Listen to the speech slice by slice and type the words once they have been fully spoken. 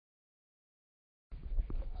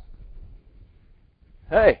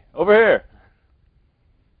Hey, over here.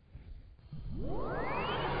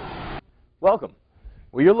 Welcome.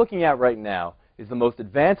 What you're looking at right now is the most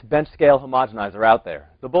advanced bench scale homogenizer out there,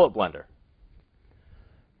 the bullet blender.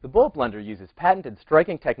 The bullet blender uses patented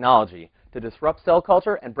striking technology to disrupt cell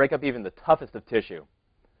culture and break up even the toughest of tissue.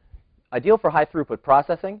 Ideal for high throughput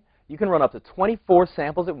processing, you can run up to 24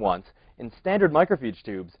 samples at once in standard microfuge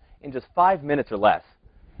tubes in just 5 minutes or less.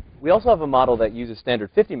 We also have a model that uses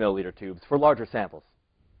standard 50 milliliter tubes for larger samples.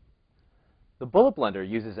 The bullet blender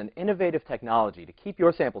uses an innovative technology to keep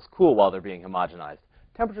your samples cool while they're being homogenized.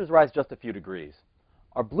 Temperatures rise just a few degrees.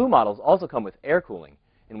 Our blue models also come with air cooling,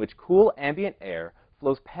 in which cool ambient air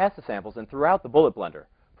flows past the samples and throughout the bullet blender,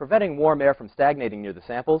 preventing warm air from stagnating near the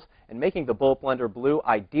samples and making the bullet blender blue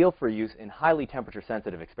ideal for use in highly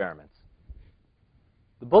temperature-sensitive experiments.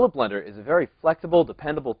 The bullet blender is a very flexible,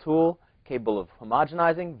 dependable tool capable of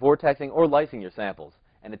homogenizing, vortexing, or lysing your samples,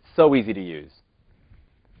 and it's so easy to use.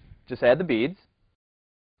 Just add the beads,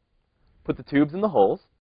 put the tubes in the holes,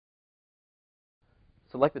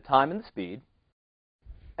 select the time and the speed,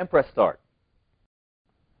 and press start.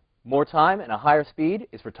 More time and a higher speed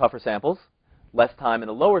is for tougher samples, less time and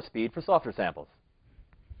a lower speed for softer samples.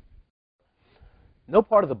 No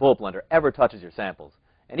part of the bullet blender ever touches your samples,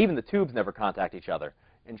 and even the tubes never contact each other,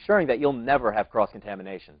 ensuring that you'll never have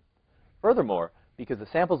cross-contamination. Furthermore, because the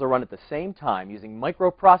samples are run at the same time using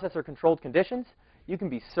microprocessor-controlled conditions, you can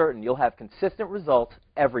be certain you'll have consistent results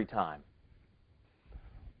every time.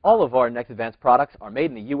 All of our Next Advanced products are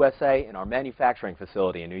made in the USA in our manufacturing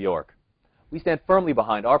facility in New York. We stand firmly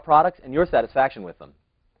behind our products and your satisfaction with them.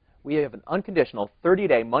 We have an unconditional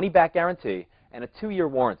 30-day money-back guarantee and a 2-year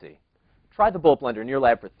warranty. Try the bullet blender in your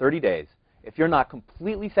lab for 30 days. If you're not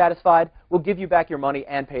completely satisfied, we'll give you back your money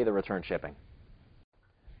and pay the return shipping.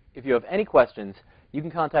 If you have any questions, you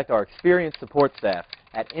can contact our experienced support staff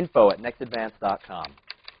at info@nextadvance.com.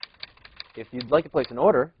 If you'd like to place an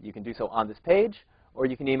order, you can do so on this page, or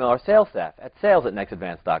you can email our sales staff at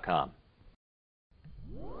sales@nextadvance.com.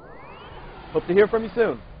 Hope to hear from you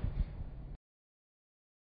soon.